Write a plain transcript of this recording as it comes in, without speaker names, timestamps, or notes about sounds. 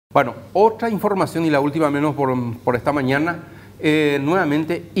Bueno, otra información y la última menos por esta mañana,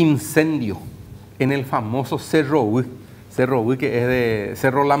 nuevamente incendio en el famoso Cerro, que es de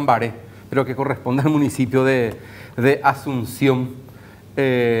Cerro Lambaré, pero que corresponde al municipio de Asunción.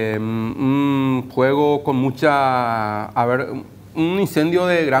 Un fuego con un incendio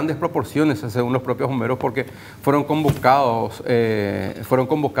de grandes proporciones, según los propios bomberos, porque fueron convocadas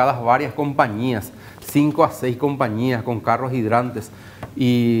varias compañías, 5 a 6 compañías con carros hidrantes,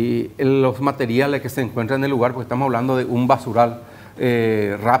 y los materiales que se encuentran en el lugar, porque estamos hablando de un basural,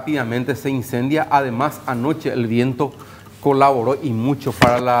 rápidamente se incendia. Además, anoche el viento colaboró y mucho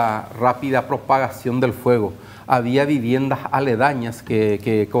para la rápida propagación del fuego. Había viviendas aledañas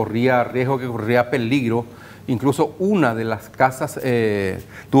que corría riesgo, que corría peligro. Incluso una de las casas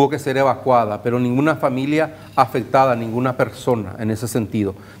tuvo que ser evacuada, pero ninguna familia afectada, ninguna persona en ese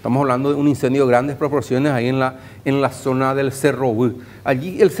sentido. Estamos hablando de un incendio de grandes proporciones ahí en la zona del Cerro.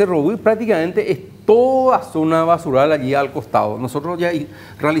 Allí el Cerro prácticamente es toda zona basural allí al costado. Nosotros ya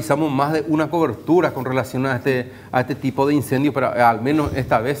realizamos más de una cobertura con relación a este tipo de incendios, pero al menos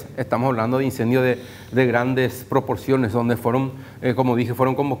esta vez estamos hablando de incendios de grandes proporciones, donde fueron, como dije,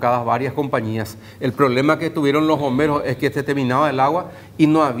 fueron convocadas varias compañías. El problema que tuvieron los bomberos es que se terminaba el agua y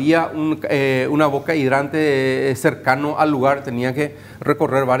no había una boca hidrante cercano al lugar. Tenía que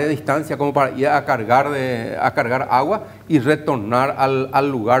recorrer varias distancias como para ir a cargar agua y retornar al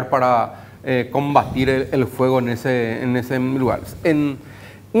lugar para combatir el fuego en ese lugar.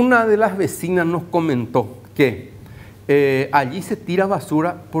 Una de las vecinas nos comentó que allí se tira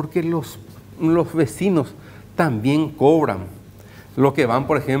basura porque los vecinos también cobran. Los que van,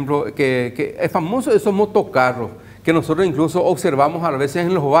 por ejemplo, que es famoso esos motocarros, que nosotros incluso observamos a veces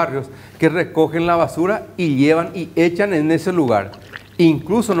en los barrios, que recogen la basura y llevan y echan en ese lugar.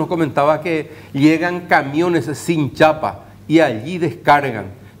 Incluso nos comentaba que llegan camiones sin chapa y allí descargan,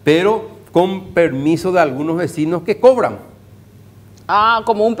 pero con permiso de algunos vecinos que cobran. Ah,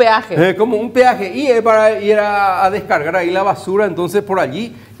 como un peaje. Como un peaje, y es para ir a descargar ahí la basura. Entonces por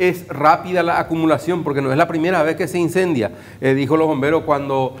allí es rápida la acumulación, porque no es la primera vez que se incendia. Dijo los bomberos,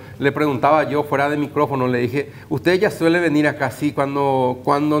 cuando le preguntaba yo fuera de micrófono, le dije, usted ya suele venir acá, sí, cuando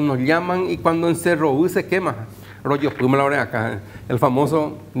nos llaman y cuando en Cerro se quema. Rollo, pues me lo acá, el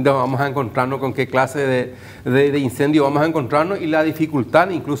famoso, vamos a encontrarnos con qué clase de incendio vamos a encontrarnos y la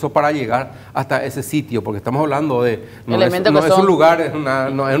dificultad incluso para llegar hasta ese sitio, porque estamos hablando de, no es un lugar,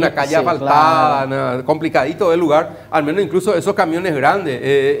 no es una calle asfaltada, claro, complicadito el lugar, al menos incluso esos camiones grandes,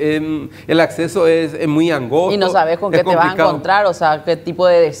 el acceso es muy angosto. Y no sabes con qué te vas a encontrar, o sea, qué tipo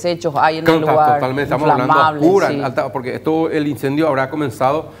de desechos hay en el lugar. Totalmente, estamos hablando pura, sí, alta, porque el incendio habrá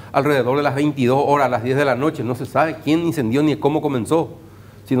comenzado alrededor de las 22 horas, a las 10 de la noche, no se sabe quién incendió ni cómo comenzó,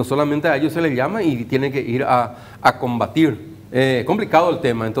 sino solamente a ellos se les llama y tienen que ir a combatir. Complicado el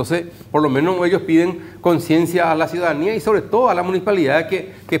tema, entonces por lo menos ellos piden conciencia a la ciudadanía y sobre todo a la municipalidad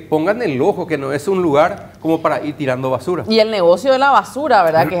que pongan el ojo, que no es un lugar como para ir tirando basura. Y el negocio de la basura,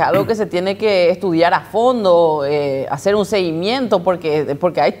 ¿verdad? Que es algo que se tiene que estudiar a fondo, hacer un seguimiento,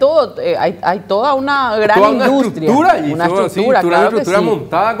 porque hay toda una gran industria. Una estructura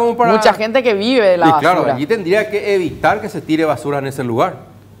montada como para... Mucha gente que vive de la basura. Claro, allí tendría que evitar que se tire basura en ese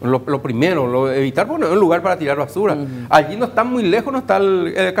lugar. Lo primero, evitar poner un lugar para tirar basura. Allí no está muy lejos, no está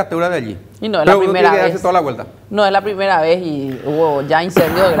el catedral de allí. Y no es la primera vez. Toda la vuelta. No es la primera vez y hubo ya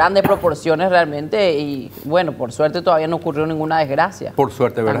incendios de grandes proporciones realmente y bueno, por suerte todavía no ocurrió ninguna desgracia. Por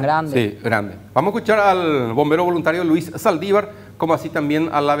suerte, ¿verdad? Tan grande. Sí, grande. Vamos a escuchar al bombero voluntario Luis Saldívar, como así también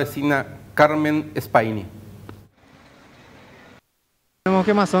a la vecina Carmen Spaini. Tenemos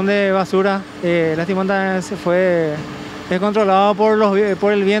quemazón de basura, lastimosamente se fue descontrolado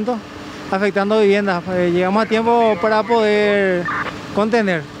por el viento, afectando viviendas. Llegamos a tiempo para poder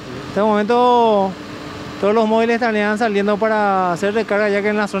contener. En este momento todos los móviles estarían saliendo para hacer recarga, ya que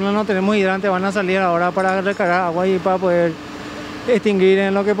en la zona no tenemos hidrante, van a salir ahora para recargar agua y para poder extinguir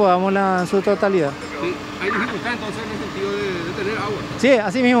en lo que podamos en su totalidad. Sí, ¿hay dificultad entonces en el sentido de tener agua? Sí,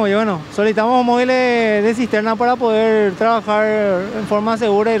 así mismo, y bueno, solicitamos móviles de cisterna para poder trabajar en forma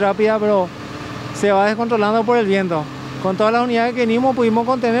segura y rápida, pero se va descontrolando por el viento. Con todas las unidades que venimos pudimos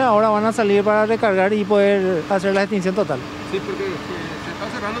contener, ahora van a salir para recargar y poder hacer la extinción total. Sí, porque se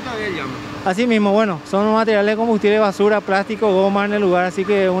está cerrando todavía el llama. Así mismo, bueno, son materiales de combustible, basura, plástico, goma en el lugar, así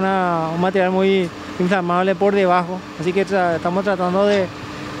que un material muy inflamable por debajo. Así que estamos tratando de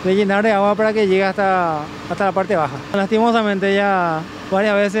llenar de agua para que llegue hasta la parte baja. Lastimosamente ya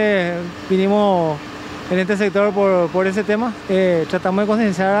varias veces vinimos en este sector por ese tema. Tratamos de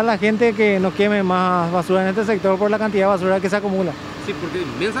concienciar a la gente que no queme más basura en este sector por la cantidad de basura que se acumula. Sí, porque es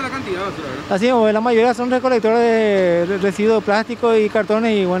inmensa la cantidad de basura, ¿verdad? Así es, la mayoría son recolectores de residuos plásticos y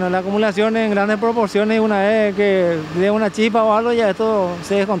cartones y bueno, la acumulación en grandes proporciones, una vez que de una chispa o algo ya esto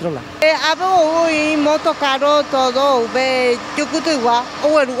se descontrola. Hoy moto caro todo, ve Yukyty igual,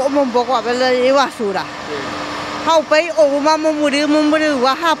 o un poco a ver la basura. Haupay o vamos a morir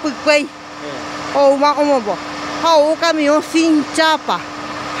igual, hapuy, o vamos a camión sin chapa.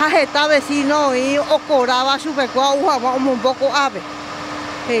 Está vecino y o cobraba su pecado un poco ave.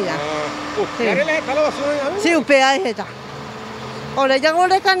 ¿Usted está la basura ahí? Sí, usted ahí está. O le llaman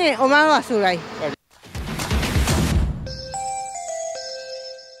de carne o más basura ahí.